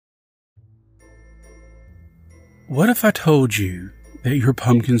What if I told you that your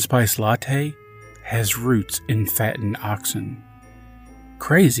pumpkin spice latte has roots in fattened oxen?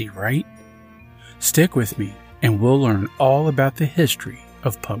 Crazy, right? Stick with me and we'll learn all about the history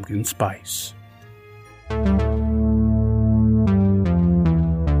of pumpkin spice.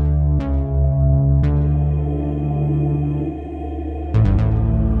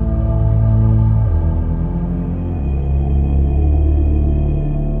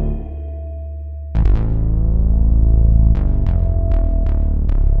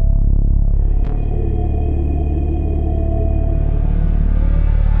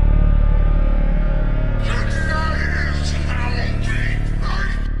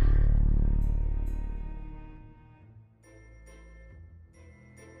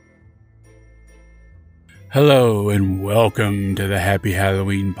 Hello and welcome to the Happy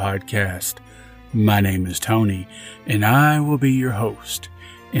Halloween podcast. My name is Tony and I will be your host,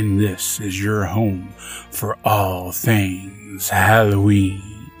 and this is your home for all things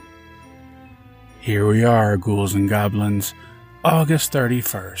Halloween. Here we are, ghouls and goblins, August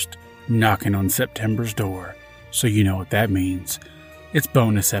 31st, knocking on September's door, so you know what that means. It's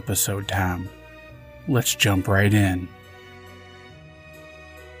bonus episode time. Let's jump right in.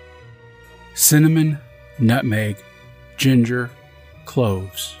 Cinnamon, nutmeg, ginger,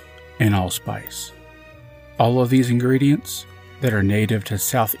 cloves, and allspice. All of these ingredients that are native to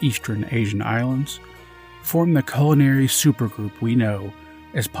southeastern Asian islands form the culinary supergroup we know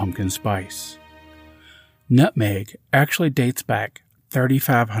as pumpkin spice. Nutmeg actually dates back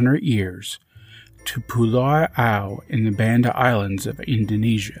 3,500 years to Pulau Au in the Banda Islands of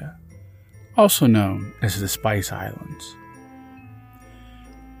Indonesia, also known as the Spice Islands.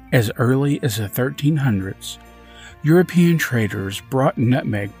 As early as the 1300s, European traders brought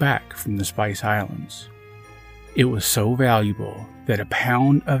nutmeg back from the Spice Islands. It was so valuable that a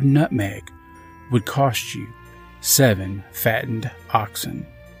pound of nutmeg would cost you 7 fattened oxen.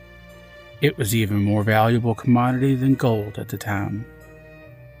 It was even more valuable commodity than gold at the time.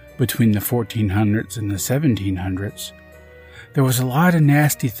 Between the 1400s and the 1700s, there was a lot of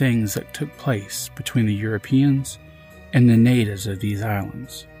nasty things that took place between the Europeans and the natives of these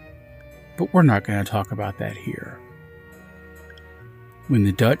islands. But we're not going to talk about that here. When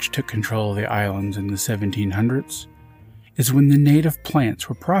the Dutch took control of the islands in the 1700s, is when the native plants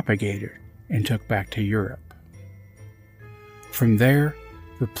were propagated and took back to Europe. From there,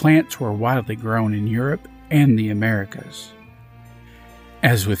 the plants were widely grown in Europe and the Americas.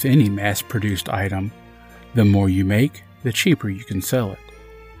 As with any mass-produced item, the more you make, the cheaper you can sell it.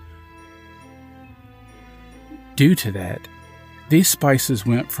 Due to that, these spices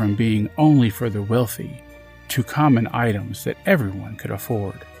went from being only for the wealthy to common items that everyone could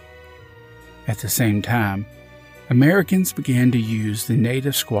afford. At the same time, Americans began to use the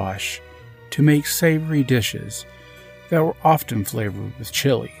native squash to make savory dishes that were often flavored with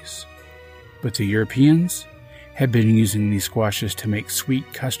chilies. But the Europeans had been using these squashes to make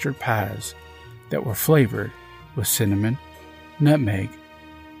sweet custard pies that were flavored with cinnamon, nutmeg,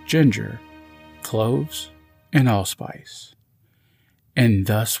 ginger, cloves, and allspice. And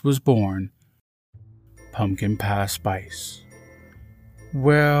thus was born pumpkin pie spice.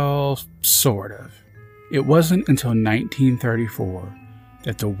 Well, sort of. It wasn't until 1934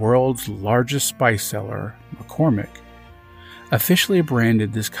 that the world's largest spice seller, McCormick, officially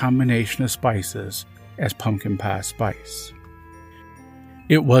branded this combination of spices as pumpkin pie spice.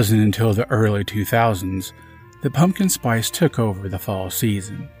 It wasn't until the early 2000s that pumpkin spice took over the fall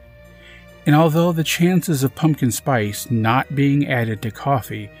season. And although the chances of pumpkin spice not being added to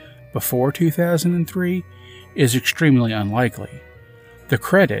coffee before 2003 is extremely unlikely, the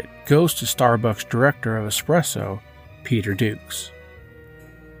credit goes to Starbucks director of espresso, Peter Dukes.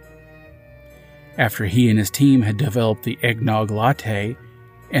 After he and his team had developed the eggnog latte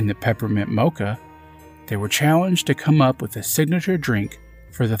and the peppermint mocha, they were challenged to come up with a signature drink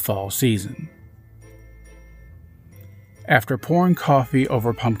for the fall season. After pouring coffee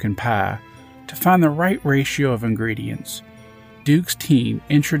over pumpkin pie to find the right ratio of ingredients, Duke's team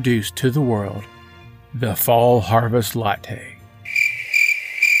introduced to the world the Fall Harvest Latte.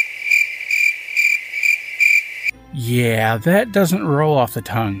 Yeah, that doesn't roll off the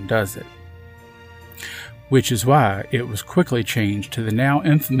tongue, does it? Which is why it was quickly changed to the now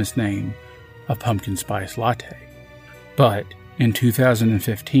infamous name of Pumpkin Spice Latte. But in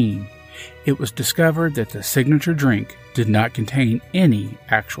 2015, it was discovered that the signature drink did not contain any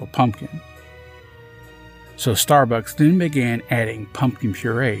actual pumpkin. So Starbucks then began adding pumpkin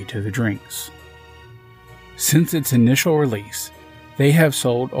puree to the drinks. Since its initial release, they have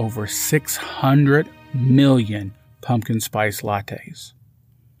sold over 600 million pumpkin spice lattes.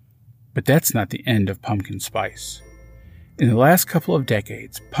 But that's not the end of pumpkin spice. In the last couple of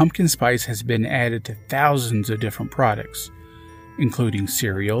decades, pumpkin spice has been added to thousands of different products, including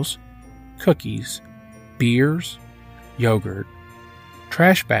cereals, cookies, beers, yogurt,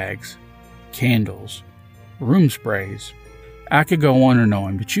 trash bags, candles, room sprays. I could go on and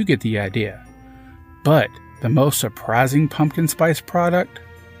on, but you get the idea. But the most surprising pumpkin spice product?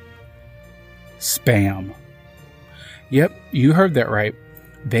 Spam. Yep, you heard that right.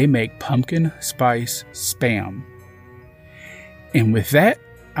 They make pumpkin spice Spam. And with that,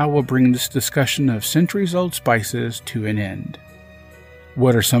 I will bring this discussion of centuries-old spices to an end.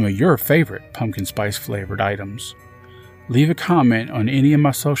 What are some of your favorite pumpkin spice flavored items? Leave a comment on any of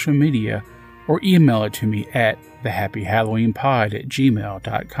my social media or email it to me at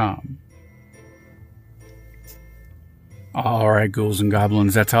thehappyhalloweenpod@gmail.com. Alright, ghouls and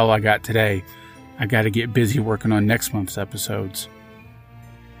goblins, that's all I got today. I gotta get busy working on next month's episodes.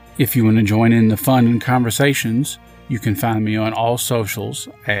 If you want to join in the fun and conversations, you can find me on all socials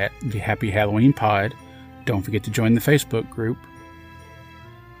at The Happy Halloween Pod. Don't forget to join the Facebook group.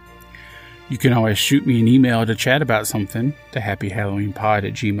 You can always shoot me an email to chat about something,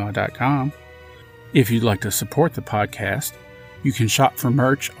 thehappyhalloweenpod@gmail.com. If you'd like to support the podcast, you can shop for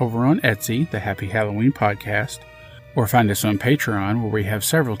merch over on Etsy, The Happy Halloween Podcast, or find us on Patreon, where we have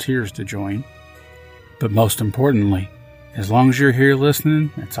several tiers to join. But most importantly, as long as you're here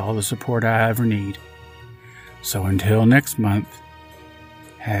listening, that's all the support I ever need. So until next month,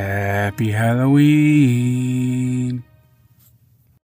 Happy Halloween!